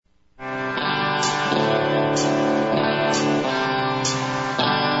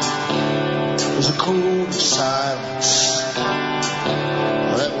code of silence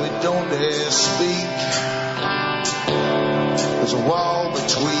that we don't dare speak. There's a wall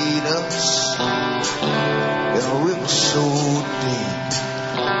between us and a river so deep.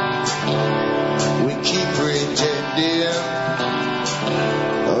 We keep pretending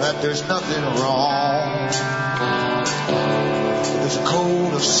that there's nothing wrong. There's a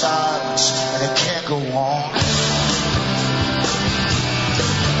code of silence and it can't go on.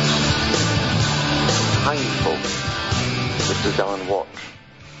 Hi folks, this is Alan Watt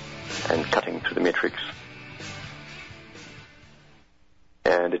and Cutting Through the Matrix.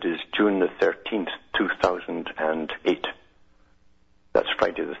 And it is June the 13th, 2008. That's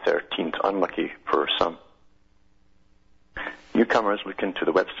Friday the 13th, unlucky for some. Newcomers look into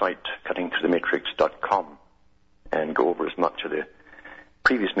the website cuttingthroughthematrix.com and go over as much of the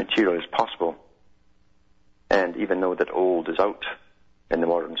previous material as possible. And even though that old is out in the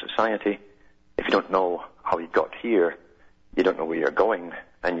modern society, if you don't know how you got here, you don't know where you're going,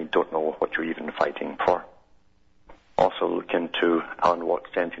 and you don't know what you're even fighting for. Also look into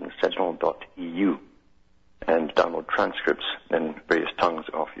alanwattsentinelsentinel.eu and download transcripts in various tongues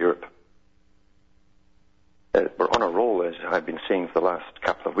of Europe. We're on a roll, as I've been saying for the last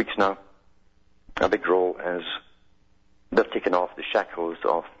couple of weeks now. A big roll as they've taken off the shackles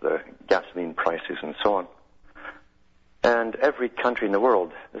of the gasoline prices and so on. And every country in the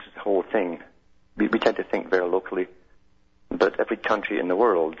world, this is the whole thing, we tend to think very locally, but every country in the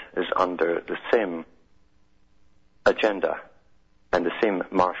world is under the same agenda and the same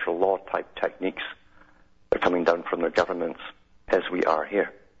martial law type techniques that are coming down from their governments as we are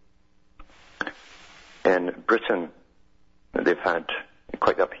here. In Britain, they've had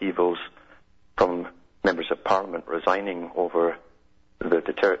quite upheavals from members of parliament resigning over the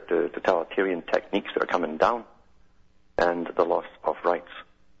totalitarian techniques that are coming down and the loss of rights.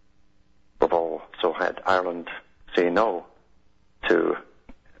 We've also had Ireland say no to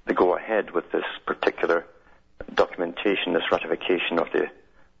the go ahead with this particular documentation, this ratification of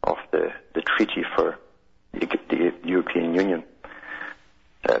the treaty for the European Union.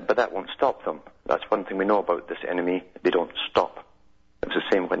 But that won't stop them. That's one thing we know about this enemy. They don't stop. It was the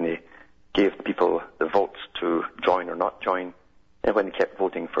same when they gave people the votes to join or not join. And when they kept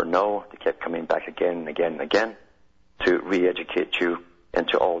voting for no, they kept coming back again and again and again to re-educate you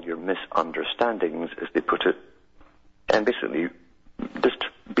into all your misunderstandings, as they put it. And basically just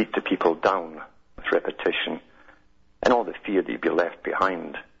beat the people down with repetition and all the fear that you'd be left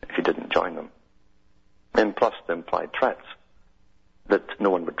behind if you didn't join them. And plus the implied threats that no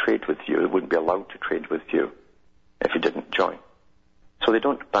one would trade with you, they wouldn't be allowed to trade with you if you didn't join. So they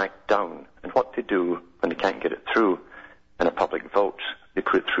don't back down. And what they do when they can't get it through in a public vote, they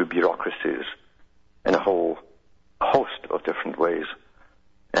put it through bureaucracies in a whole host of different ways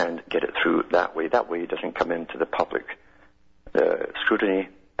and get it through that way. That way it doesn't come into the public scrutiny,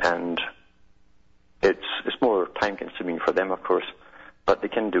 and it's more time-consuming for them, of course, but they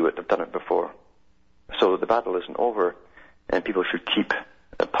can do it. They've done it before. So the battle isn't over, and people should keep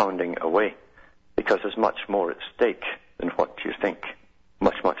pounding away, because there's much more at stake than what you think.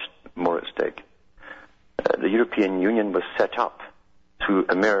 Much, much more at stake. The European Union was set up to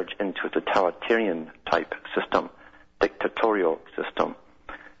emerge into a totalitarian-type system, dictatorial system,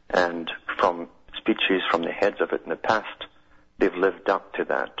 and from speeches from the heads of it in the past, they've lived up to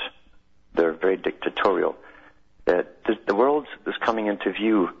that. They're very dictatorial. The world that's coming into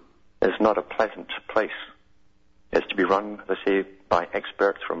view is not a pleasant place. It's to be run, let's say, by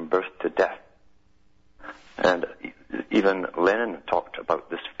experts from birth to death. And even Lenin talked about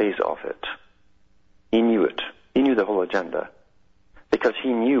this phase of it. He knew it. He knew the whole agenda. Because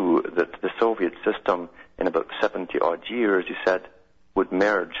he knew that the Soviet system, in about 70-odd years, he said, would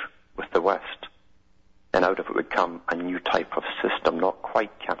merge with the West. And out of it would come a new type of system, not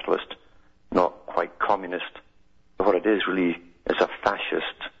quite capitalist, not quite communist. But what it is really is a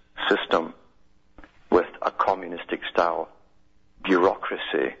fascist system with a communistic style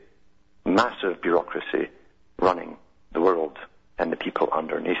bureaucracy, massive bureaucracy running the world and the people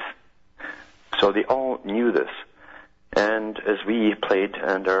underneath. So they all knew this. And as we played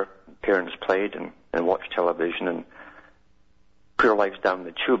and our parents played and watched television and put our lives down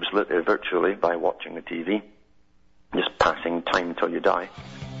the tubes literally virtually by watching the TV, just passing time till you die,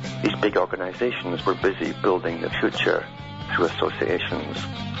 these big organizations were busy building the future through associations.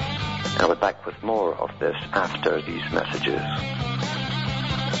 And I'll be back with more of this after these messages.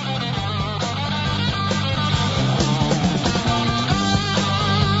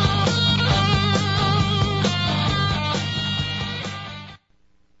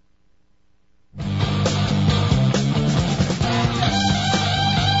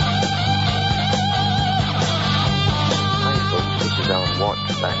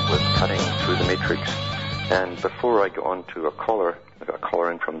 And before I go on to a caller, I've got a caller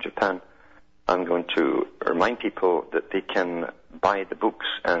in from Japan, I'm going to remind people that they can buy the books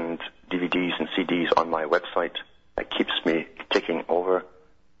and DVDs and CDs on my website. It keeps me ticking over.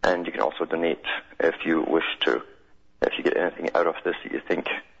 And you can also donate if you wish to. If you get anything out of this that you think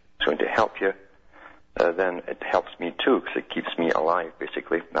is going to help you, then it helps me too, because it keeps me alive,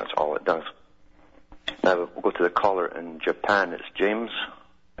 basically. That's all it does. Now, we'll go to the caller in Japan. It's James.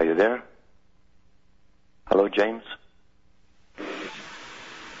 Are you there? Hello, James?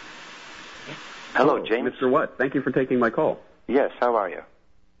 Hello, James. Mr. Watt, thank you for taking my call. Yes, how are you?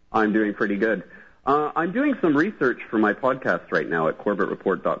 I'm doing pretty good. I'm doing some research for my podcast right now at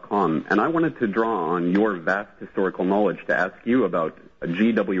CorbettReport.com, and I wanted to draw on your vast historical knowledge to ask you about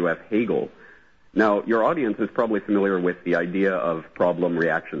G.W.F. Hegel. Now, your audience is probably familiar with the idea of problem,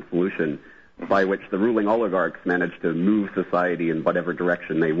 reaction, solution, by which the ruling oligarchs manage to move society in whatever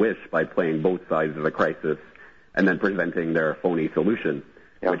direction they wish by playing both sides of a crisis and then presenting their phony solution,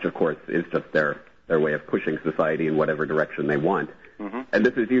 which, of course, is just their way of pushing society in whatever direction they want. And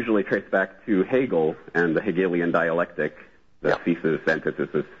this is usually traced back to Hegel and the Hegelian dialectic, the thesis,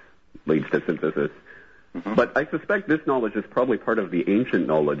 antithesis, leads to synthesis. But I suspect this knowledge is probably part of the ancient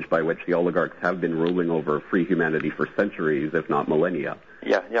knowledge by which the oligarchs have been ruling over free humanity for centuries, if not millennia.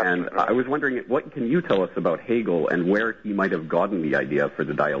 And I was wondering, what can you tell us about Hegel and where he might have gotten the idea for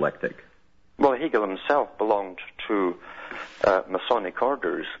the dialectic? Well, Hegel himself belonged to Masonic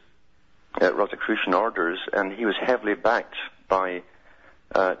orders, Rosicrucian orders, and he was heavily backed by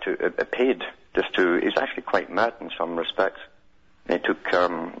paid just to. He's actually quite mad in some respects. He took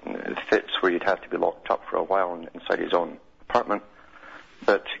fits where you'd have to be locked up for a while inside his own apartment.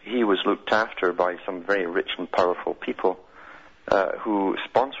 But he was looked after by some very rich and powerful people who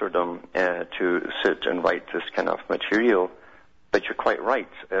sponsored him to sit and write this kind of material. But you're quite right.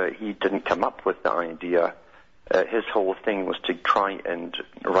 He didn't come up with the idea. His whole thing was to try and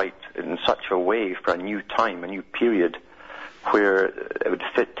write in such a way for a new time, a new period, where it would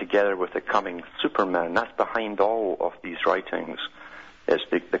fit together with the coming Superman. That's behind all of these writings. It's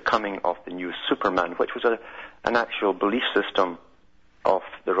the coming of the new Superman, which was an actual belief system of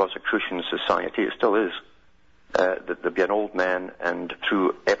the Rosicrucian society. It still is. That there'd be an old man, and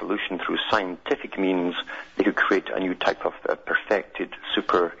through evolution, through scientific means, they could create a new type of perfected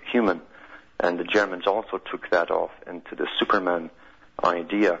superhuman. And the Germans also took that off into the Superman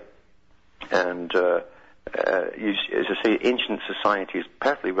idea. And as I say, ancient society is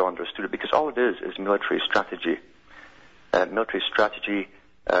perfectly well understood because all it is military strategy. Military strategy,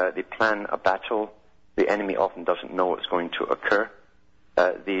 they plan a battle. The enemy often doesn't know what's going to occur.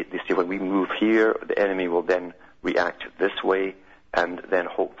 They say when we move here, the enemy will then react this way, and then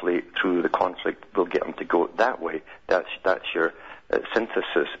hopefully through the conflict we'll get them to go that way. That's your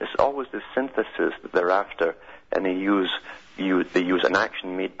synthesis. It's always the synthesis that they're after, and they use an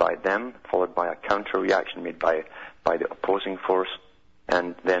action made by them, followed by a counter reaction made by the opposing force,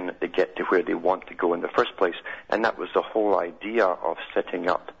 and then they get to where they want to go in the first place. And that was the whole idea of setting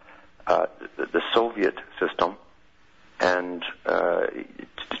up the Soviet system, and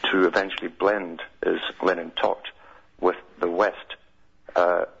to eventually blend, as Lenin talked, with the West.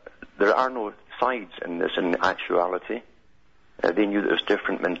 There are no sides in this in actuality. They knew that there's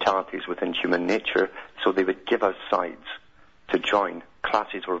different mentalities within human nature, so they would give us sides to join.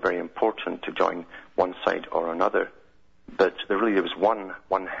 Classes were very important to join one side or another. But there was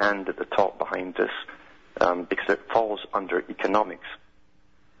one hand at the top behind this, because it falls under economics.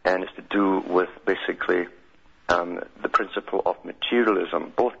 And it's to do with basically the principle of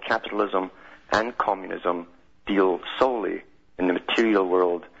materialism. Both capitalism and communism deal solely in the material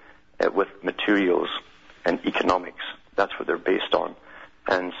world with materials and economics. That's what they're based on.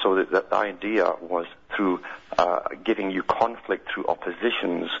 And so the idea was through giving you conflict through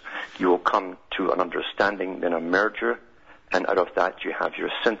oppositions, you will come to an understanding, then a merger, and out of that you have your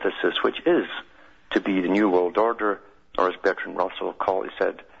synthesis, which is to be the New World Order, or as Bertrand Russell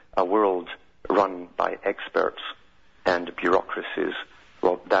said, a world run by experts and bureaucracies.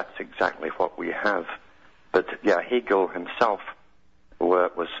 Well, that's exactly what we have. But yeah, Hegel himself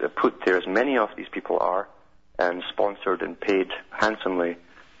was put there, as many of these people are, and sponsored and paid handsomely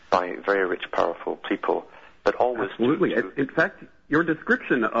by very rich, powerful people, but always... Absolutely. In fact, your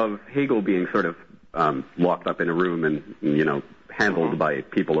description of Hegel being sort of locked up in a room and, handled by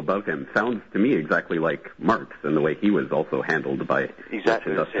people above him sounds to me exactly like Marx and the way he was also handled by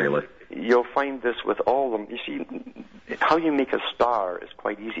industrialists. You'll find this with all of them. You see, how you make a star is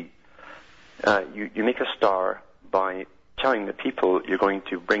quite easy. You make a star by telling the people you're going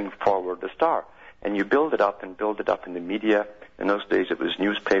to bring forward the star. And you build it up in the media. In those days it was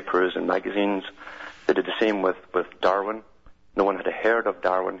newspapers and magazines. They did the same with Darwin. No one had heard of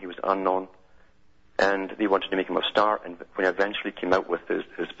Darwin. He was unknown. And they wanted to make him a star. And when he eventually came out with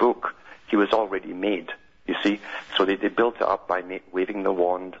his book, he was already made, you see. So they built it up by waving the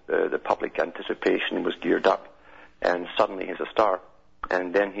wand. The public anticipation was geared up. And suddenly he's a star.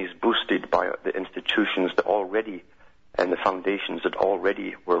 And then he's boosted by the institutions that already, and the foundations that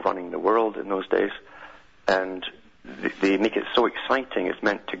already were running the world in those days. And they make it so exciting. It's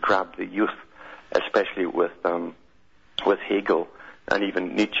meant to grab the youth, especially with Hegel. And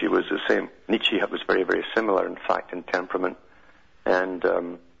even Nietzsche was the same. Nietzsche was very, very similar, in fact, in temperament. And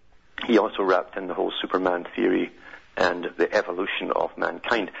he also wrapped in the whole Superman theory and the evolution of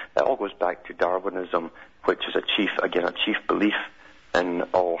mankind. That all goes back to Darwinism, which is a chief belief in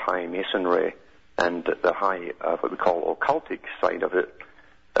all high masonry and the high, what we call occultic side of it,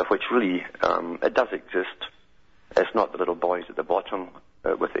 which really, it does exist. It's not the little boys at the bottom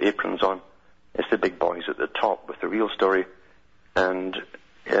with the aprons on. It's the big boys at the top with the real story. And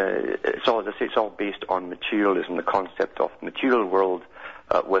it's all, as I say, it's all based on materialism, the concept of the material world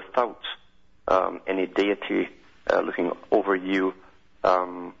without any deity looking over you.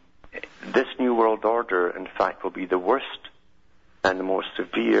 This New World Order, in fact, will be the worst and the most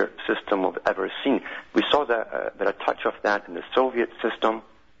severe system we've ever seen. We saw that a touch of that in the Soviet system,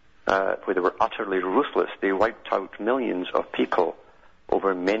 where they were utterly ruthless. They wiped out millions of people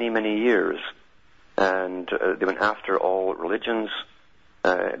over many, many years. And they went after all religions.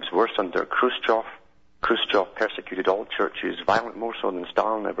 It was worse under Khrushchev. Khrushchev persecuted all churches, violently, more so than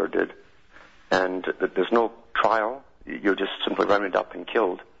Stalin ever did. And there's no trial. You're just simply rounded up and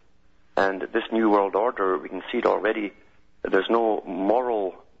killed. And this New World Order, we can see it already. There's no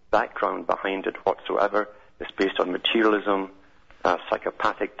moral background behind it whatsoever. It's based on materialism, a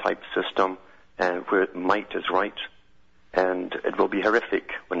psychopathic type system, and where might is right. And it will be horrific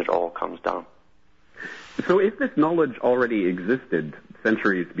when it all comes down. So if this knowledge already existed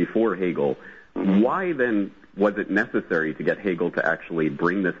centuries before Hegel, why then was it necessary to get Hegel to actually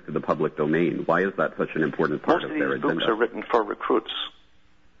bring this to the public domain? Why is that such an important part of their agenda? Most of these books are written for recruits.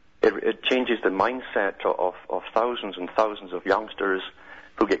 It changes the mindset of thousands and thousands of youngsters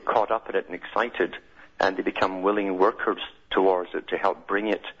who get caught up in it and excited, and they become willing workers towards it to help bring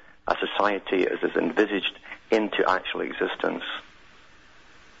it, a society as is envisaged, into actual existence.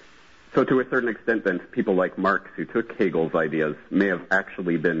 So to a certain extent, then, people like Marx, who took Hegel's ideas, may have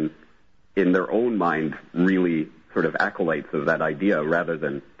actually been, in their own mind, really sort of acolytes of that idea rather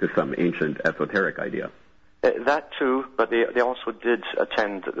than to some ancient esoteric idea. That too, but they also did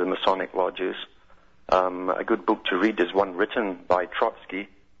attend the Masonic lodges. A good book to read is one written by Trotsky.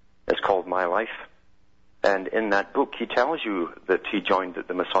 It's called My Life. And in that book, he tells you that he joined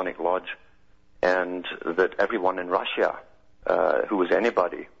the Masonic lodge and that everyone in Russia who was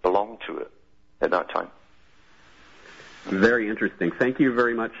anybody belonged to it at that time. Very interesting. Thank you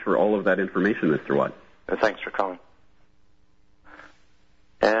very much for all of that information, Mr. Watt. Thanks for calling.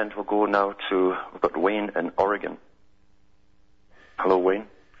 And we'll go now to, we've got Wayne in Oregon. Hello, Wayne.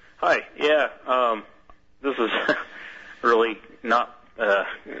 Hi. Yeah, this is really not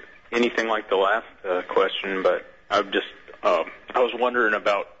anything like the last question, but I was wondering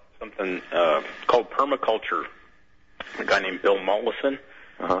about something called permaculture. A guy named Bill Mollison.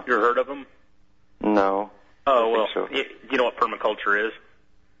 Uh-huh. You ever heard of him? No. Oh, well, so. You know what permaculture is?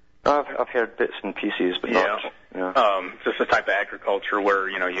 I've heard bits and pieces, but not. Yeah. It's just a type of agriculture where,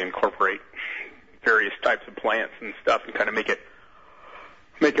 you incorporate various types of plants and stuff and kind of make it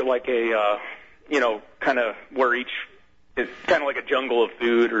like a, kind of where it's kind of like a jungle of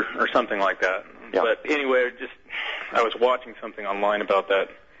food or something like that. Yeah. But anyway, I was watching something online about that,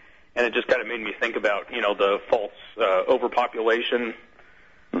 and it just kind of made me think about, the false overpopulation,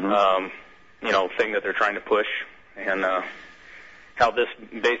 thing that they're trying to push, and how this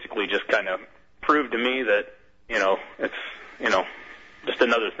basically just kind of proved to me that, it's, just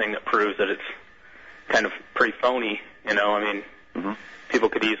another thing that proves that it's kind of pretty phony, people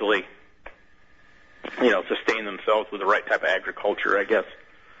could easily, sustain themselves with the right type of agriculture, I guess.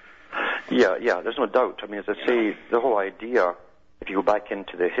 Yeah, there's no doubt. As I say, the whole idea, if you go back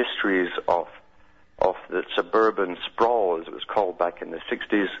into the histories of the suburban sprawl, as it was called back in the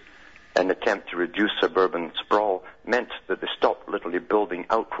 60s, an attempt to reduce suburban sprawl meant that they stopped literally building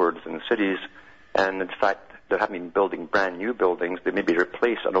outwards in the cities, and in fact, they haven't been building brand new buildings. They maybe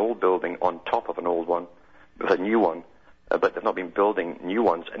replace an old building on top of an old one with a new one, but they've not been building new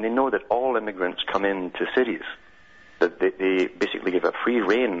ones. And they know that all immigrants come into cities, that they basically give a free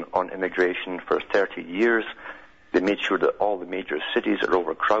rein on immigration for 30 years. They made sure that all the major cities are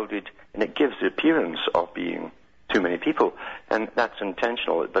overcrowded, and it gives the appearance of being too many people. And that's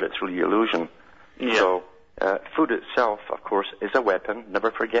intentional, but it's really illusion. Yeah. So food itself, of course, is a weapon.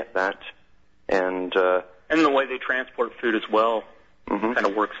 Never forget that. And the way they transport food as well kind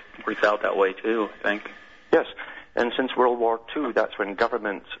of works out that way too, I think. Yes. And since World War II, that's when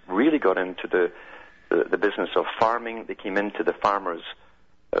governments really got into the business of farming. They came into the farmers'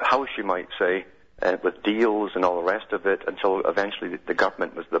 house, you might say, with deals and all the rest of it, until eventually the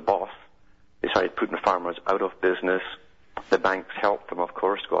government was the boss. They started putting farmers out of business. The banks helped them, of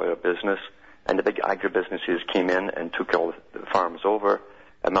course, go out of business. And the big agribusinesses came in and took all the farms over,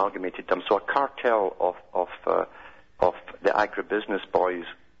 amalgamated them. So a cartel of the agribusiness boys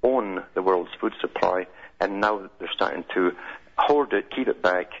own the world's food supply, and now they're starting to hoard it, keep it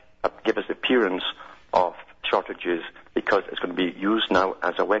back, give us the appearance of shortages, because it's going to be used now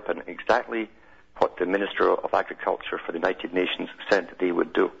as a weapon. Exactly what the Minister of Agriculture for the United Nations said they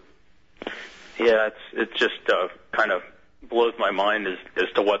would do. Yeah, it just kind of blows my mind as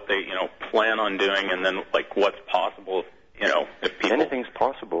to what they plan on doing, and then like what's possible. If people anything's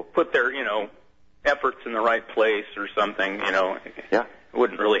possible, put their efforts in the right place or something. Yeah. It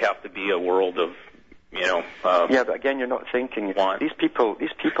wouldn't really have to be a world of yeah, but again, you're not thinking. These people,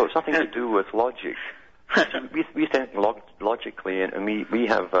 it's nothing to do with logic. we think logically, and we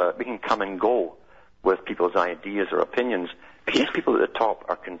can come and go with people's ideas or opinions. These people at the top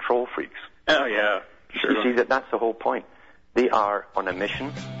are control freaks. Oh yeah, sure. You see, that's the whole point. They are on a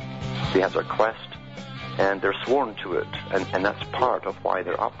mission. They have their quest, and they're sworn to it, and that's part of why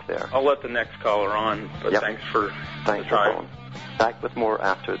they're up there. I'll let the next caller on, but thanks for calling. Back with more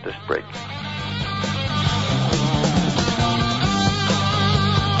after this break.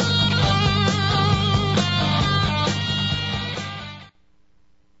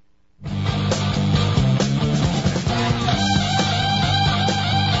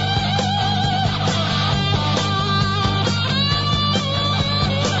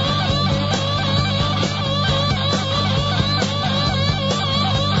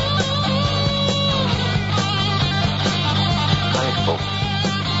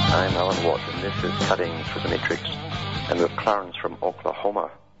 This is Cutting Through the Matrix, and we have Clarence from Oklahoma.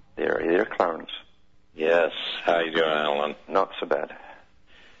 There, Clarence. Yes. How you doing, Alan? Not so bad.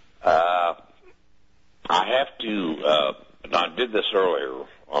 I have to, and I did this earlier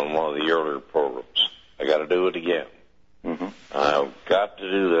on one of the earlier programs. I got to do it again. Mm-hmm. I've got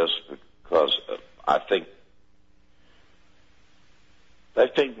to do this because I think the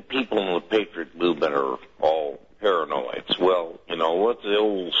people in the Patriot movement are all paranoids. Well, what's the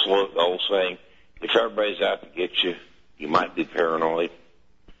old saying? If everybody's out to get you, you might be paranoid.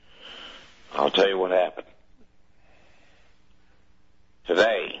 I'll tell you what happened.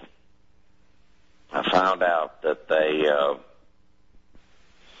 Today, I found out that there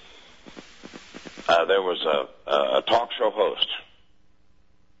was a talk show host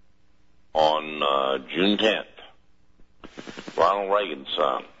on June 10th, Ronald Reagan's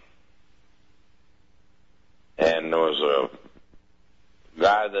son. And there was a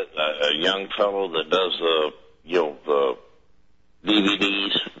guy a young fellow that does the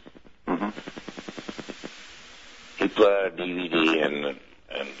DVDs. Mm-hmm. He put out a DVD and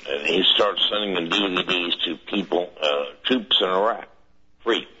he started sending the DVDs to people, troops in Iraq,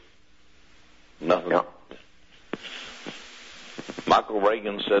 free. Nothing. Yeah. Michael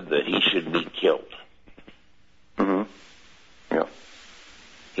Reagan said that he should be killed. Mm-hmm. Yeah.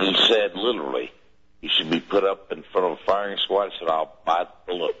 He said literally, he should be put up in front of a firing squad. He said, I'll buy the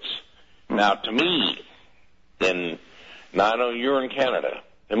bullets. Mm-hmm. Now, to me, now I know you're in Canada.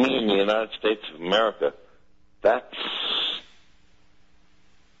 To me, in the United States of America,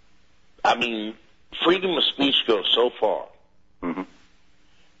 freedom of speech goes so far. Mm-hmm.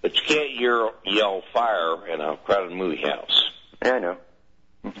 But you can't yell fire in a crowded movie house. Yeah, I know.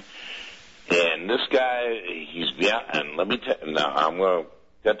 Mm-hmm. And this guy, he's beyond, and let me tell you, now I'm going to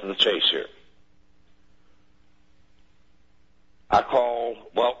get to the chase here. I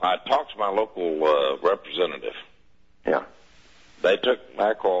talked to my local representative. Yeah. They took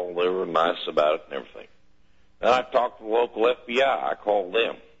my call. They were nice about it and everything. Then I talked to the local FBI. I called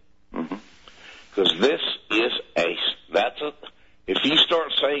them. Mm-hmm. Because this is if you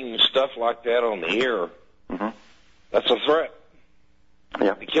start saying stuff like that on the air, mm-hmm. that's a threat.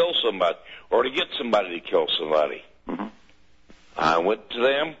 Yeah. To kill somebody, or to get somebody to kill somebody. Mm-hmm. I went to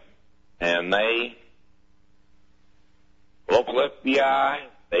them, and local FBI,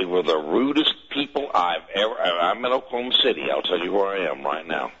 they were the rudest people I'm in Oklahoma City. I'll tell you where I am right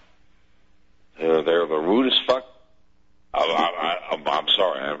now. They're the rudest fuck. I'm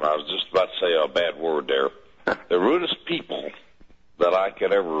sorry. I was just about to say a bad word there. The rudest people that I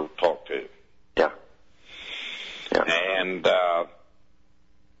could ever talk to. Yeah. Yeah. And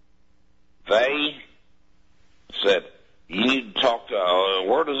they said, you need to talk to,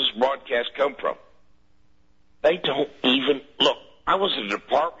 where does this broadcast come from? They don't even look. I was a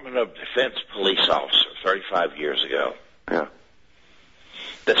Department of Defense police officer 35 years ago. Yeah.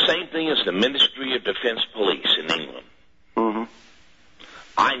 The same thing as the Ministry of Defense Police in England. Mm-hmm.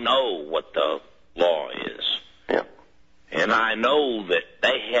 I know what the law is. Yeah. And I know that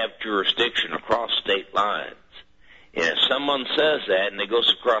they have jurisdiction across state lines. And if someone says that and it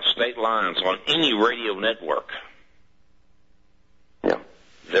goes across state lines on any radio network, yeah,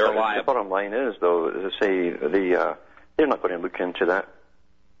 they're liable. The bottom line is, though, as I say, they're not going to look into that.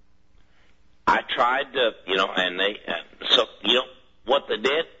 I tried to, so, what they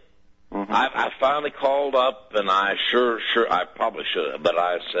did? Mm-hmm. I finally called up, and I I probably should have, but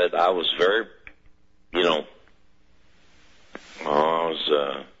I said I was very,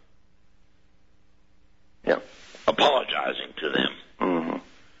 apologizing to them. Mm-hmm.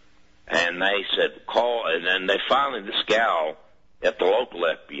 And they said, call, and then they finally, this gal at the local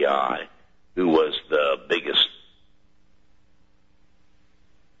FBI, who was the biggest,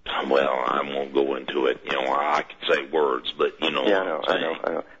 well, I won't go into it. I could say words, but Yeah, I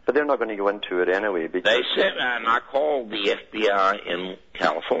know. But they're not going to go into it anyway. Because they said, and I called the FBI in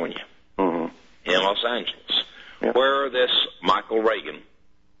California, mm-hmm. in Los Angeles, yeah. where this Michael Reagan,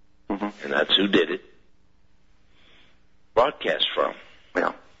 mm-hmm. and that's who did it, broadcast from.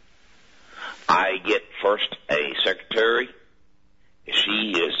 Yeah. I get first a secretary.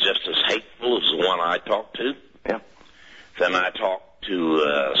 She is just as hateful as the one I talked to. Yeah. Then I talked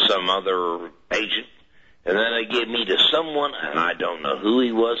to some other agent. And then they gave me to someone, and I don't know who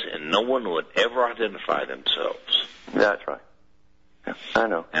he was, and no one would ever identify themselves. That's right. Yeah, I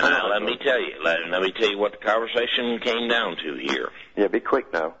know. And let me tell you what the conversation came down to here. Yeah, be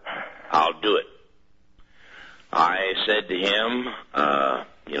quick now. I'll do it. I said to him,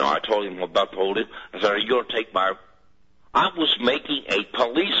 I told him about the whole deal. I said, are you going to take my... I was making a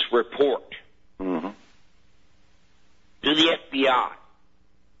police report mm-hmm. to the FBI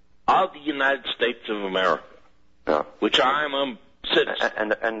of the United States of America, yeah. which I am a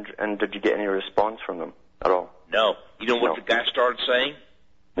citizen. And did you get any response from them at all? No. You know what the guy started saying?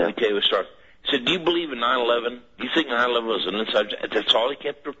 Yeah. Let me tell you what he started. He said, do you believe in 9/11? Do you think 9/11 was an inside job? That's all he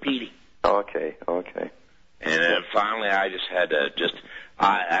kept repeating. Okay. And then finally I just had to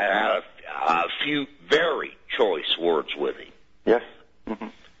I had a few very choice words with him. Yes. Mm-hmm.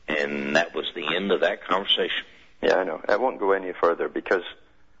 And that was the end of that conversation. Yeah, I know. I won't go any further because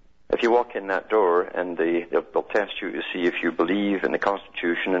if you walk in that door and they'll test you to see if you believe in the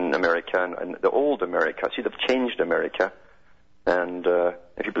Constitution in America and the old America. See, they've changed America. And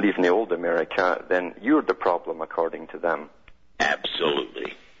if you believe in the old America, then you're the problem according to them.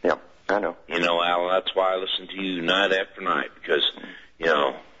 Absolutely. Yeah, I know. Alan, that's why I listen to you night after night because,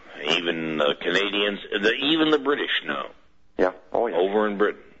 even the Canadians, even the British know. Yeah. Oh, yeah. Over in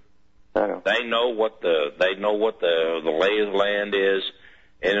Britain. I know. They know what the lay of the land is,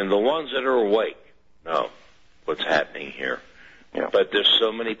 and the ones that are awake know what's happening here. Yeah. But there's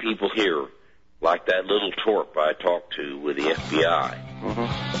so many people here, like that little twerp I talked to with the FBI.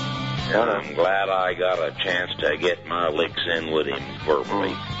 Mm-hmm. And I'm glad I got a chance to get my licks in with him verbally.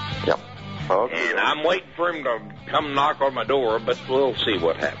 Mm-hmm. Yeah. Okay. And I'm waiting for him to come knock on my door, but we'll see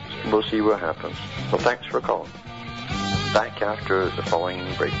what happens. We'll see what happens. Well, thanks for calling. Back after the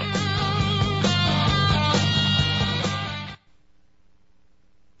following break.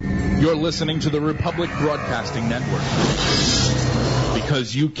 You're listening to the Republic Broadcasting Network.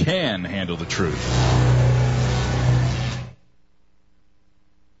 Because you can handle the truth.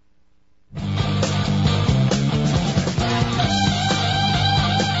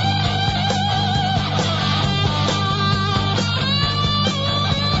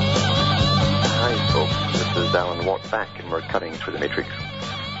 Back and we're cutting through the matrix.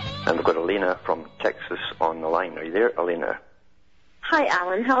 And we've got Elena from Texas on the line. Are you there, Elena? Hi,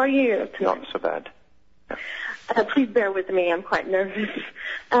 Alan. How are you tonight? Not so bad. Please bear with me. I'm quite nervous.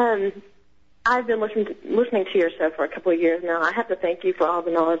 I've been listening to your show for a couple of years now. I have to thank you for all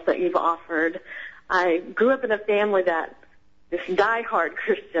the knowledge that you've offered. I grew up in a family that is diehard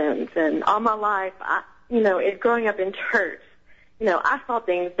Christians, and all my life, growing up in church, I saw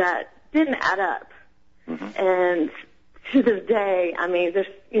things that didn't add up. Mm-hmm. And to this day, I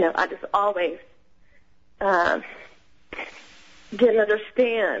just always didn't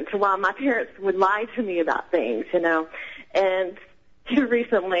understand why my parents would lie to me about things, And here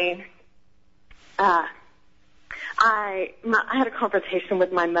recently, I had a confrontation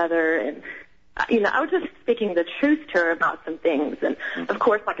with my mother, and I was just speaking the truth to her about some things. And of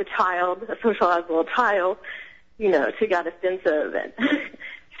course, like a socialized little child, she got offensive and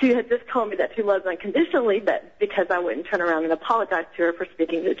she had just told me that she loves unconditionally, but because I wouldn't turn around and apologize to her for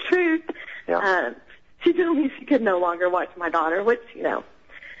speaking the truth, she told me she could no longer watch my daughter, which, you know,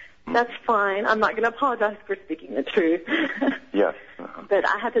 that's fine. I'm not going to apologize for speaking the truth. Yes. But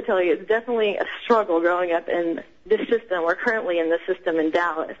I have to tell you, it's definitely a struggle growing up in this system. We're currently in the system in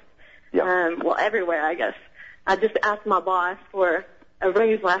Dallas. Well, everywhere, I guess. I just asked my boss for a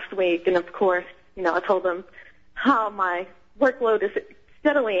raise last week, and of course, you know, I told him how my workload is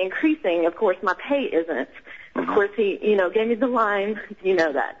steadily increasing. Of course, my pay isn't. Of course, he, you know, gave me the line, you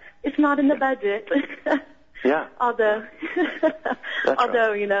know that. It's not in the budget. Yeah. Although,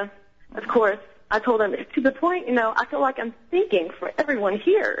 right. You know, of course, I told him, it's to the point, you know, I feel like I'm thinking for everyone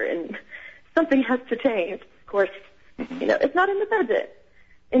here, and something has to change. Of course, you know, it's not in the budget.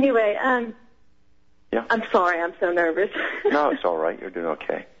 Anyway, I'm sorry, I'm so nervous. No, it's all right. You're doing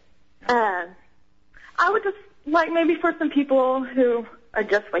okay. I would just like maybe for some people who are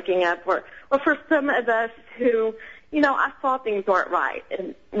just waking up, or for some of us who, you know, I saw things weren't right,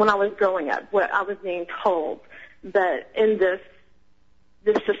 and when I was growing up, what I was being told that in this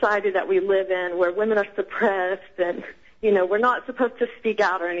society that we live in, where women are suppressed, and you know, we're not supposed to speak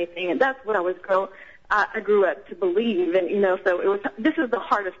out or anything, and that's what I grew up to believe, and you know, so this is the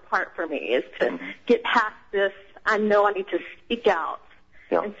hardest part for me, is to get past this. I know I need to speak out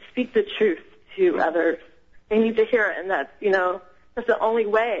and speak the truth to others. They need to hear it, and that's, you know, that's the only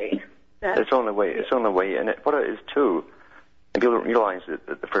way. It's the only way. It's the only way. And what it is, too, and people don't realize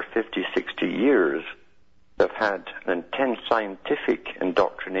that for 50, 60 years, they've had an intense scientific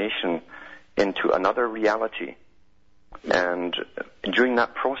indoctrination into another reality. And during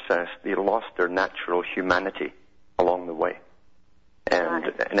that process, they lost their natural humanity along the way. And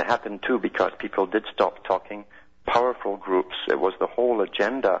it happened, too, because people did stop talking. Powerful groups, it was the whole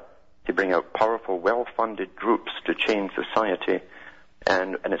agenda to bring out powerful, well-funded groups to change society.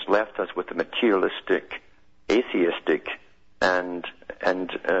 And it's left us with a materialistic, atheistic, and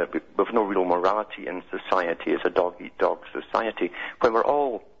with no real morality in society. It's a dog-eat-dog society. When we're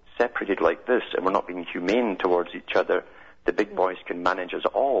all separated like this and we're not being humane towards each other, the big boys can manage us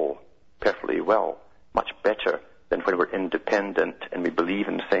all perfectly well, much better than when we're independent and we believe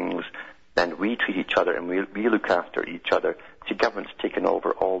in things and we treat each other and we look after each other. See, government's taken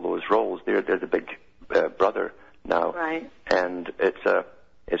over all those roles. They're the big brother now. Right. And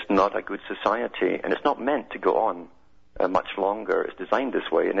it's not a good society, and it's not meant to go on much longer. It's designed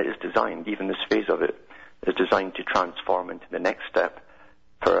this way, and it is designed, even this phase of it, is designed to transform into the next step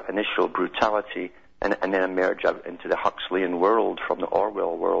for initial brutality and then emerge out into the Huxleyan world from the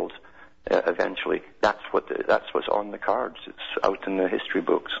Orwell world eventually. That's what's on the cards. It's out in the history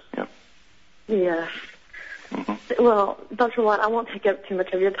books. Yeah. Yes. Mm-hmm. Well, Dr. Watt, I won't take up too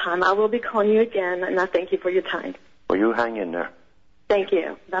much of your time. I will be calling you again, and I thank you for your time. Well, you hang in there. Thank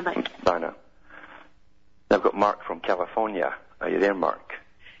you. Bye-bye. Bye now. I've got Mark from California. Are you there, Mark?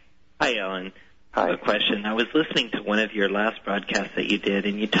 Hi, Ellen. Hi. I have a question. I was listening to one of your last broadcasts that you did,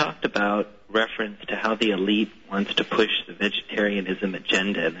 and you talked about reference to how the elite wants to push the vegetarianism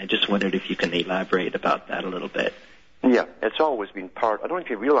agenda, and I just wondered if you can elaborate about that a little bit. Yeah, it's always been part. I don't know if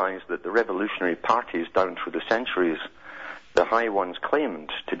you realize that the revolutionary parties down through the centuries, the high ones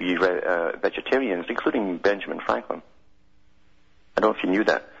claimed to be vegetarians, including Benjamin Franklin. I don't know if you knew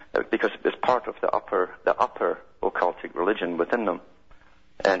that, because it's part of the upper occultic religion within them.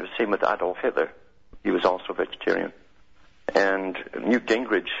 And the same with Adolf Hitler. He was also vegetarian. And Newt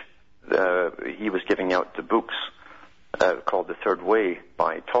Gingrich, he was giving out the books called The Third Way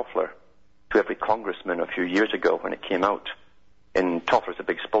by Toffler to every congressman a few years ago when it came out. And Toffler's a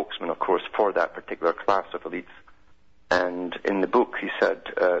big spokesman, of course, for that particular class of elites. And in the book he said,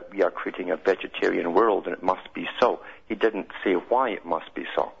 we are creating a vegetarian world and it must be so. He didn't say why it must be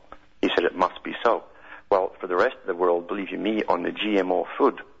so. He said it must be so. Well, for the rest of the world, believe you me, on the GMO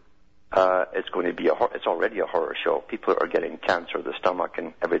food, it's going to be it's already a horror show. People are getting cancer of the stomach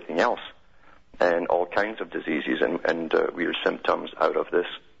and everything else, and all kinds of diseases and weird symptoms out of this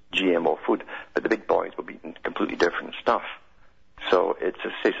GMO food. But the big boys will be eating completely different stuff. So it's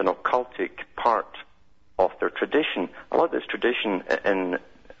an occultic part of their tradition. A lot of this tradition in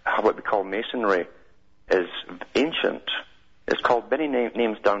what we call Masonry is ancient. It's called many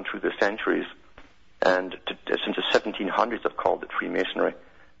names down through the centuries. And since the 1700s, I've called it Freemasonry.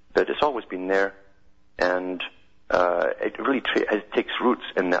 But it's always been there, and it really it takes roots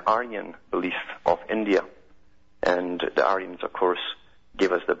in the Aryan belief of India. And the Aryans, of course,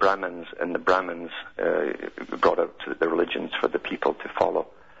 gave us the Brahmins, and the Brahmins brought out the religions for the people to follow.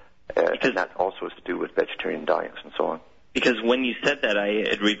 And that also has to do with vegetarian diets and so on. Because when you said that, I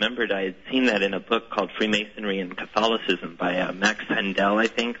had remembered I had seen that in a book called Freemasonry and Catholicism by Max Handel, I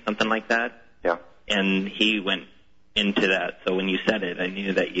think, something like that. Yeah. And he went into that. So when you said it, I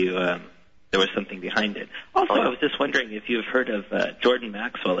knew that you there was something behind it. Also, I was just wondering if you've heard of Jordan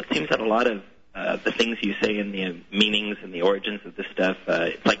Maxwell. It seems that a lot of the things you say in the meanings and the origins of this stuff,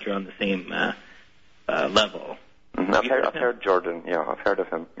 it's like you're on the same level. Mm-hmm. I've heard Jordan. Yeah, I've heard of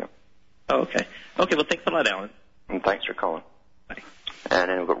him. Yeah. Oh, okay. Okay, well, thanks a lot, Alan. And thanks for calling. Bye. And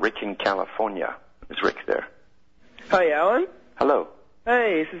then we've got Rick in California. Is Rick there? Hi, Alan. Hello.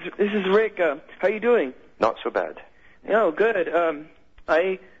 Hey, this is Rick. How you doing? Not so bad. No, good.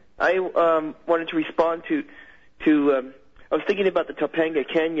 I wanted to respond to I was thinking about the Topanga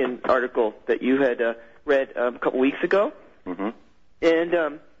Canyon article that you had read a couple weeks ago. Mm-hmm.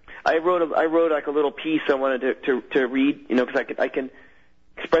 And I wrote like a little piece I wanted to read, because I can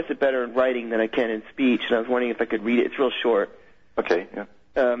express it better in writing than I can in speech, and I was wondering if I could read it. It's real short. Okay, yeah.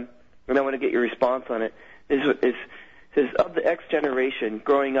 And I want to get your response on it. It says, of the X generation,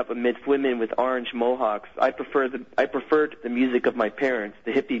 growing up amidst women with orange mohawks, I preferred the music of my parents,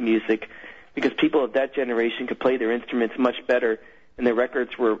 the hippie music, because people of that generation could play their instruments much better and their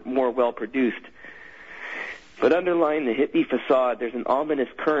records were more well-produced. But underlying the hippie facade, there's an ominous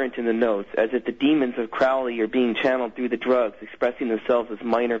current in the notes, as if the demons of Crowley are being channeled through the drugs, expressing themselves as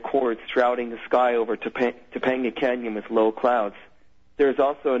minor chords shrouding the sky over Topanga Canyon with low clouds. There is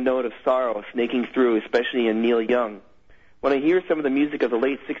also a note of sorrow snaking through, especially in Neil Young. When I hear some of the music of the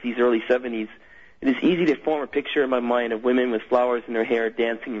late 60s, early 70s, it is easy to form a picture in my mind of women with flowers in their hair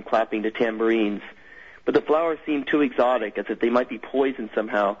dancing and clapping to tambourines. But the flowers seem too exotic, as if they might be poisoned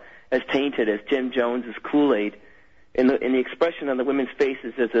somehow, as tainted as Jim Jones's Kool-Aid. And the expression on the women's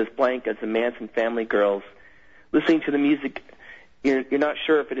faces is as blank as the Manson family girls. Listening to the music, you're not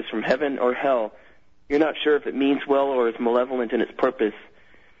sure if it is from heaven or hell. You're not sure if it means well or is malevolent in its purpose.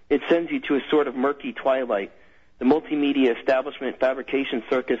 It sends you to a sort of murky twilight. The multimedia establishment fabrication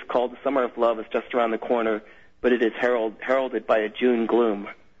circus called the Summer of Love is just around the corner, but it is heralded by a June gloom.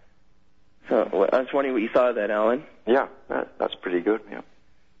 So I was wondering what you thought of that, Alan. Yeah, that's pretty good, yeah.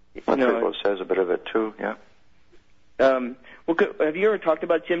 Well, says a bit of it, too, yeah. Have you ever talked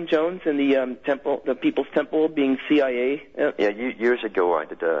about Jim Jones and the temple, the People's Temple, being CIA? Yeah, years ago I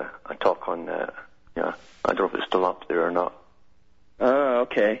did a talk on, I don't know if it's still up there or not. Oh,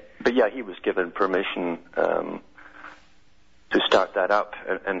 okay. But yeah, he was given permission to start that up.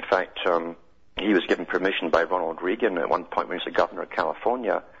 In fact, he was given permission by Ronald Reagan at one point when he was the governor of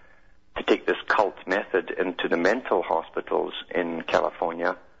California to take this cult method into the mental hospitals in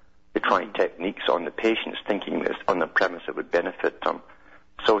California, to try techniques on the patients, thinking this on the premise it would benefit them.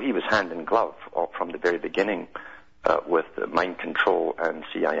 So he was hand in glove from the very beginning with mind control and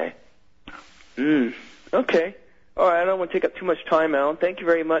CIA. Okay. All right, I don't want to take up too much time, Alan. Thank you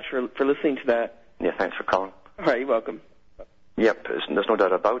very much for listening to that. Yeah, thanks for calling. All right, you're welcome. Yep, there's no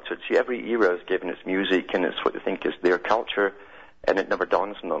doubt about it. See, every era is given its music, and it's what they think is their culture, and it never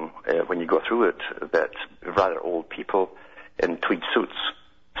dawns on them when you go through it that rather old people in tweed suits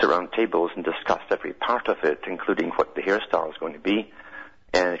sit around tables and discuss every part of it, including what the hairstyle is going to be,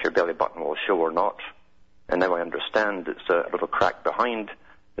 and if your belly button will show or not. And now I understand it's a little crack behind.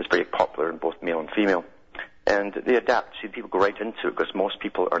 It's very popular in both male and female. And they adapt. See, people go right into it because most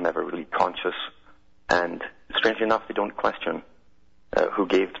people are never really conscious. And strangely enough, they don't question who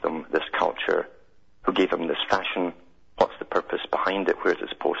gave them this culture, who gave them this fashion, what's the purpose behind it, where is it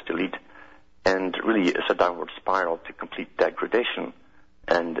supposed to lead. And really, it's a downward spiral to complete degradation.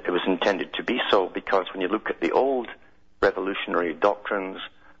 And it was intended to be so because when you look at the old revolutionary doctrines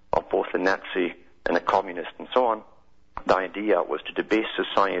of both the Nazi and the communist and so on, the idea was to debase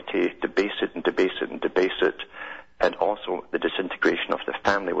society, debase it and debase it and debase it, and also the disintegration of the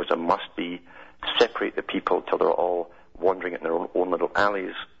family was a must-be. Separate the people till they're all wandering in their own little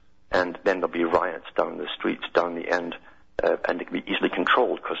alleys, and then there'll be riots down the streets down the end, and it can be easily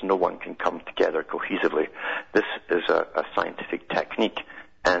controlled because no one can come together cohesively. This is a scientific technique,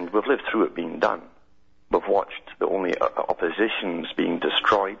 and we've lived through it being done. We've watched the only oppositions being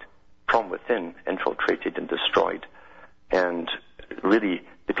destroyed from within, infiltrated and destroyed. And really,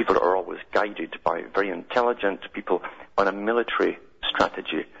 the people are always guided by very intelligent people on a military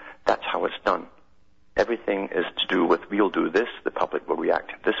strategy. That's how it's done. Everything is to do with, we'll do this, the public will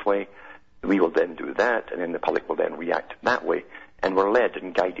react this way, we will then do that, and then the public will then react that way. And we're led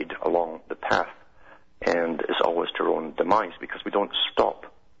and guided along the path. And it's always to our own demise because we don't stop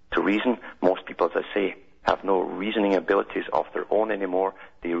to reason. Most people, as I say, have no reasoning abilities of their own anymore.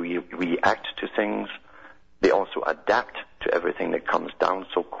 They react to things. They also adapt to everything that comes down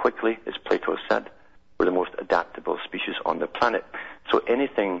so quickly, as Plato said. We're the most adaptable species on the planet. So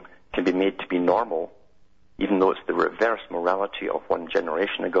anything can be made to be normal, even though it's the reverse morality of one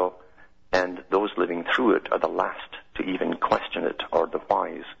generation ago, and those living through it are the last to even question it, or the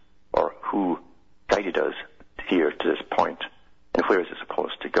whys, or who guided us here to this point, and where is it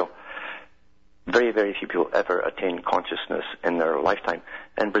supposed to go. Very, very few people ever attain consciousness in their lifetime,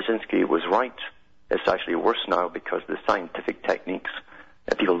 and Brzezinski was right. It's actually worse now because the scientific techniques,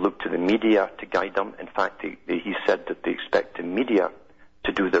 people look to the media to guide them. In fact, he said that they expect the media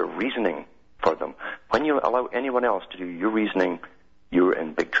to do their reasoning for them. When you allow anyone else to do your reasoning, you're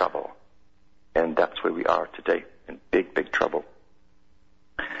in big trouble. And that's where we are today, in big, big trouble.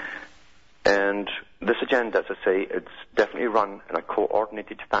 And this agenda, as I say, it's definitely run in a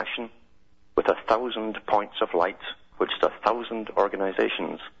coordinated fashion with 1,000 points of light, which is 1,000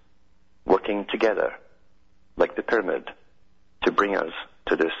 organizations working together, like the pyramid, to bring us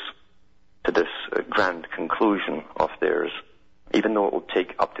to this grand conclusion of theirs, even though it will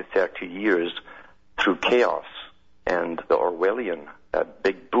take up to 30 years through chaos and the Orwellian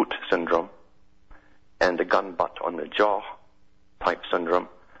big boot syndrome and the gun butt on the jaw type syndrome,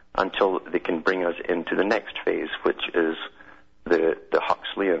 until they can bring us into the next phase, which is the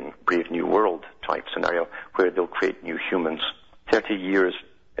Huxleyan Brave New World type scenario, where they'll create new humans. 30 years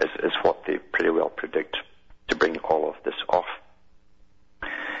is what they pretty well predict to bring all of this off.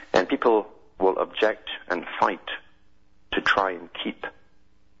 And people will object and fight to try and keep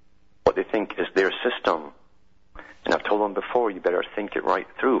what they think is their system. And I've told them before, you better think it right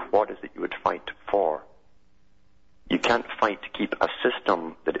through. What is it you would fight for? You can't fight to keep a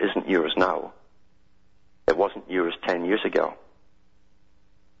system that isn't yours now. It wasn't yours 10 years ago.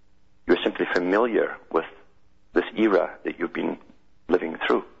 You're simply familiar with this era that you've been living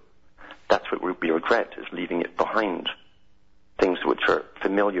through. That's what we regret, is leaving it behind. Things which are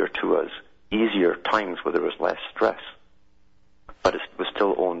familiar to us, easier times where there was less stress. But it was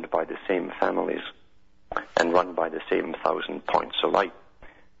still owned by the same families and run by the same 1,000 points of light.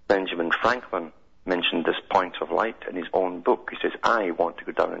 Benjamin Franklin mentioned this point of light in his own book. He says, I want to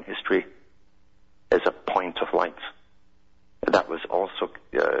go down in history as a point of light. That was also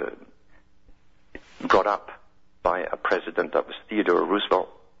brought up by a president, that was Theodore Roosevelt.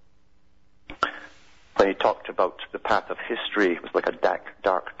 When he talked about the path of history, it was like a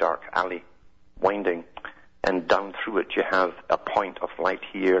dark alley, winding, and down through it you have a point of light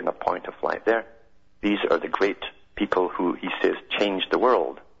here and a point of light there. These are the great people who, he says, changed the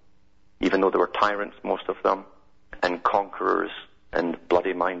world. Even though they were tyrants, most of them, and conquerors and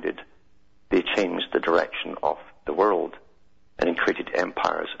bloody-minded, they changed the direction of the world and created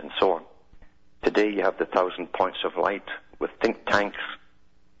empires and so on. Today you have the 1,000 points of light with think tanks,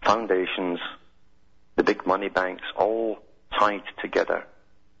 foundations, the big money banks, all tied together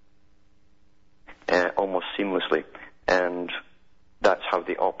almost seamlessly. And that's how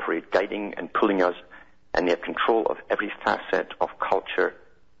they operate, guiding and pulling us, and they have control of every facet of culture,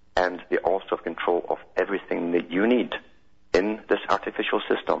 and they also have control of everything that you need in this artificial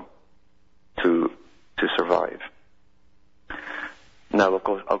system to survive. Now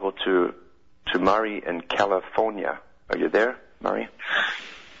I'll go to Mari in California. Are you there, Mari?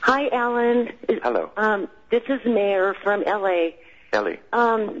 Hi, Alan. Hello. This is Mayor from L.A. Ellie.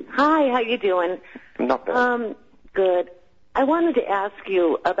 Hi, how you doing? Not bad. Good. I wanted to ask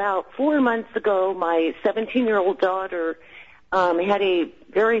you, about 4 months ago, my 17-year-old daughter had a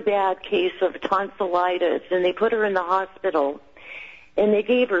very bad case of tonsillitis, and they put her in the hospital, and they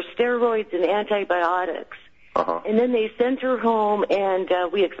gave her steroids and antibiotics. Uh-huh. And then they sent her home, and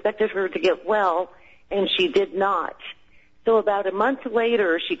we expected her to get well, and she did not. So about a month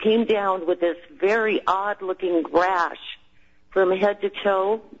later, she came down with this very odd-looking rash from head to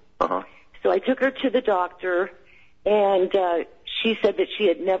toe. Uh-huh. So I took her to the doctor, and she said that she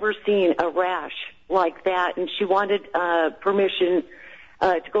had never seen a rash like that, and she wanted permission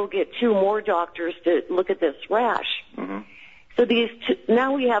to go get 2 more doctors to look at this rash. Mm-hmm. So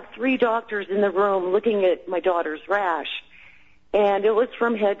now we have 3 doctors in the room looking at my daughter's rash, and it was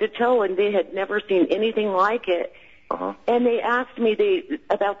from head to toe, and they had never seen anything like it. Uh-huh. And they asked me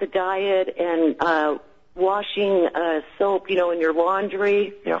about the diet and washing soap, in your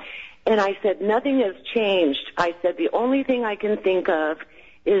laundry. Yeah. And I said, nothing has changed. I said, the only thing I can think of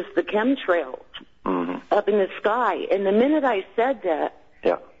is the chemtrails up in the sky. And the minute I said that,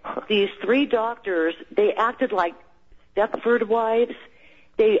 these 3 doctors, they acted like Stepford wives.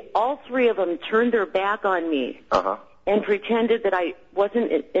 All 3 of them turned their back on me and pretended that I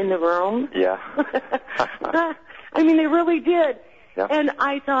wasn't in the room. Yeah. I mean, they really did. Yeah. And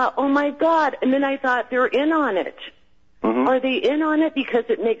I thought, oh, my God. And then I thought, they're in on it. Mm-hmm. Are they in on it because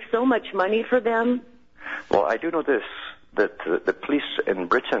it makes so much money for them? Well, I do know this, that the police in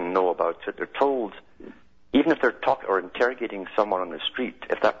Britain know about it. They're told, even if they're or interrogating someone on the street,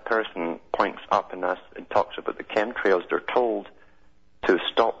 if that person points up and talks about the chemtrails, they're told to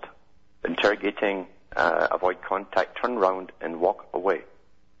stop interrogating, avoid contact, turn around and walk away.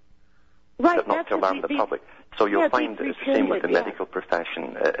 Right. Not to alarm the public. So you'll find it's the same with the medical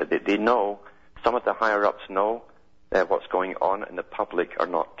profession. They know, some of the higher-ups know what's going on, and the public are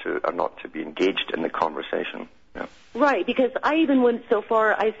not to be engaged in the conversation. Yeah. Right, because I even went so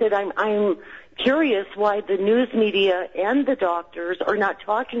far, I said I'm curious why the news media and the doctors are not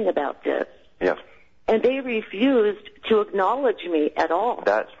talking about this. Yes. And they refused to acknowledge me at all.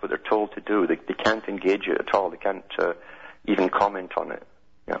 That's what they're told to do. They can't engage it at all. They can't even comment on it.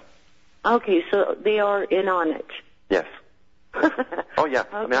 Yeah. Okay, so they are in on it. Yes. Oh, yeah.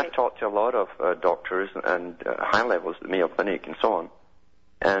 Okay. I mean, I've talked to a lot of doctors and high levels at the Mayo Clinic and so on,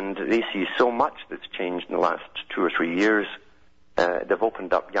 and they see so much that's changed in the last 2 or 3 years. They've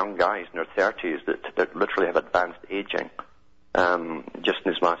opened up young guys in their 30s that literally have advanced aging. Just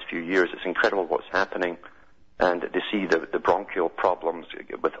in these last few years, it's incredible what's happening, and they see the bronchial problems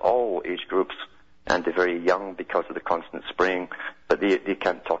with all age groups, and they're very young because of the constant spraying, but they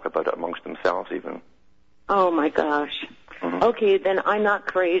can't talk about it amongst themselves even. Oh my gosh. Mm-hmm. Okay, then I'm not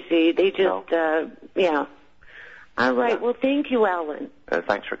crazy. They just, yeah. All right, well, thank you, Alan.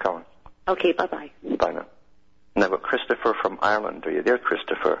 Thanks for calling. Okay, bye-bye. Bye now. And I've got Christopher from Ireland. Are you there,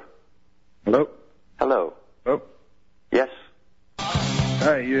 Christopher? Hello? Hello. Oh. Yes?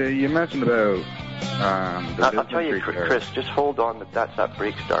 Hi, you mentioned about I'll tell you, Chris, just hold on. That's that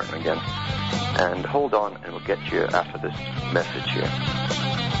break starting again. And hold on, and we'll get you after this message here.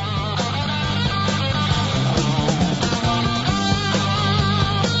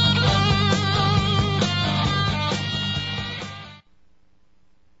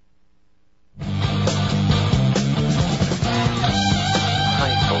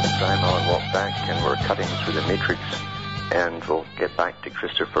 Hi, folks. I'm Alan Walkback, and we're cutting through the matrix. And we'll get back to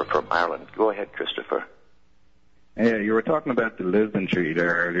Christopher from Ireland. Go ahead, Christopher. Yeah, you were talking about the Lisbon Treaty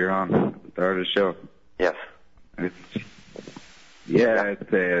there earlier on at the start of the show. Yes. It's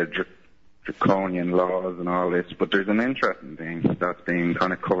draconian laws and all this, but there's an interesting thing that's being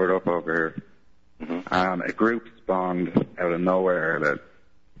kind of covered up over here. Mm-hmm. A group spawned out of nowhere about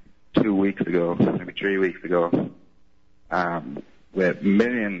 2 weeks ago, maybe 3 weeks ago, with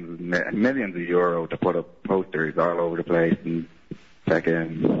millions of euro to put up posters all over the place and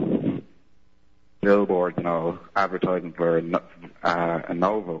second billboards and all advertising for a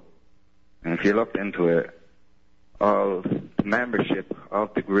Novo. And if you looked into it, all the membership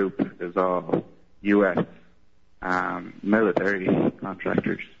of the group is all U.S. Military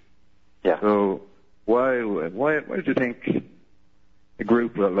contractors. Yeah. So why do you think a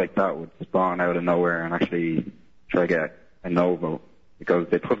group like that would spawn out of nowhere and actually try to get a Novo? Because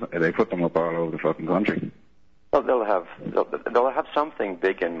they put them up all over the fucking country. Well, they'll have something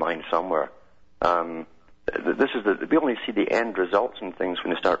big in mind somewhere. We only see the end results and things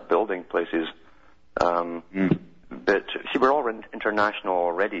when they start building places. But see, we're all international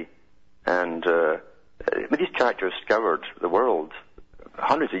already, and these characters scoured the world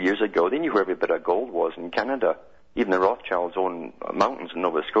hundreds of years ago. They knew where every bit of gold was in Canada. Even the Rothschilds own mountains in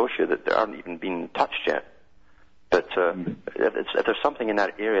Nova Scotia that aren't even being touched yet. But if there's something in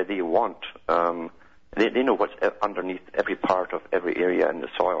that area they want, they know what's underneath every part of every area in the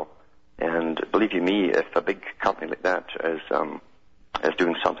soil. And believe you me, if a big company like that is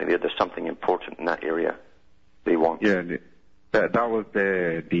doing something, there's something important in that area they want. Yeah, that was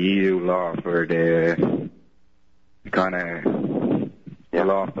the EU law for the kind of the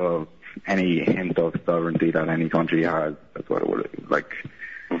loss of any hint of sovereignty that any country has. That's what it would like.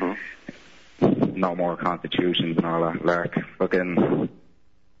 Mm-hmm. No more constitutions and all that. Like, fucking. Do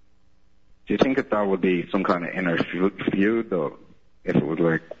you think that would be some kind of inner feud, though? If it was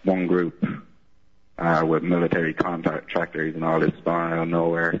like one group with military contractors and all this spawn out of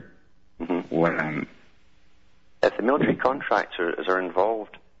nowhere. Mm-hmm. If the military contractors are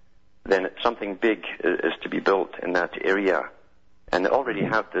involved, then something big is to be built in that area. And they already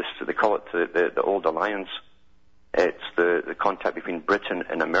have this, they call it the old alliance. It's the contact between Britain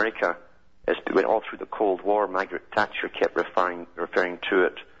and America. It went all through the Cold War. Margaret Thatcher kept referring to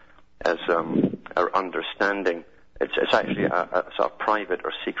it as our understanding. It's actually a sort of private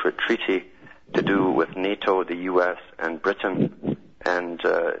or secret treaty to do with NATO, the US, and Britain. And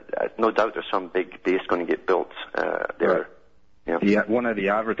no doubt there's some big base going to get built there. Right. Yeah. One of the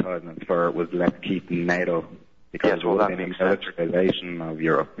advertisements for it was "Let's keep NATO," because yes, well, of the militarization of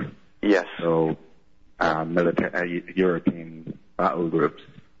Europe. Yes. So, European battle groups.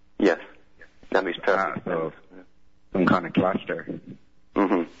 Yes. That makes perfect sense. So some kind of clash there.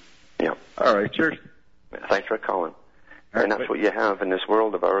 Mm-hmm. Yeah. All right, cheers. Thanks for calling. And that's what you have in this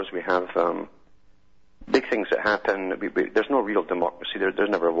world of ours. We have big things that happen. There's no real democracy. There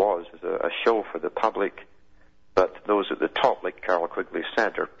never was. There's a show for the public, but those at the top, like Carol Quigley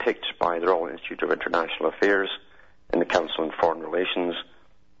said, are picked by the Royal Institute of International Affairs and the Council on Foreign Relations,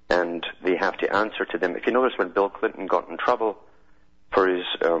 and they have to answer to them. If you notice, when Bill Clinton got in trouble for his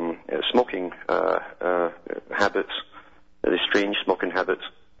smoking habits, the strange smoking habits,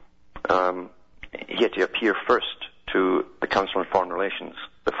 he had to appear first to the Council on Foreign Relations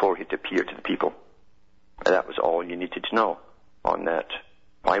before he'd appear to the people. And that was all you needed to know on that.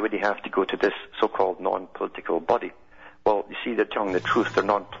 Why would he have to go to this so-called non-political body? Well, you see, they're telling the truth. They're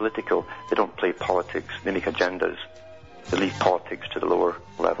non-political. They don't play politics. They make agendas. They leave politics to the lower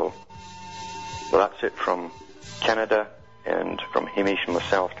level. So that's it from Canada and from Hamish and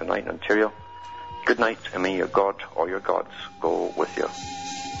myself tonight in Ontario. Good night, and may your God or your gods go with you.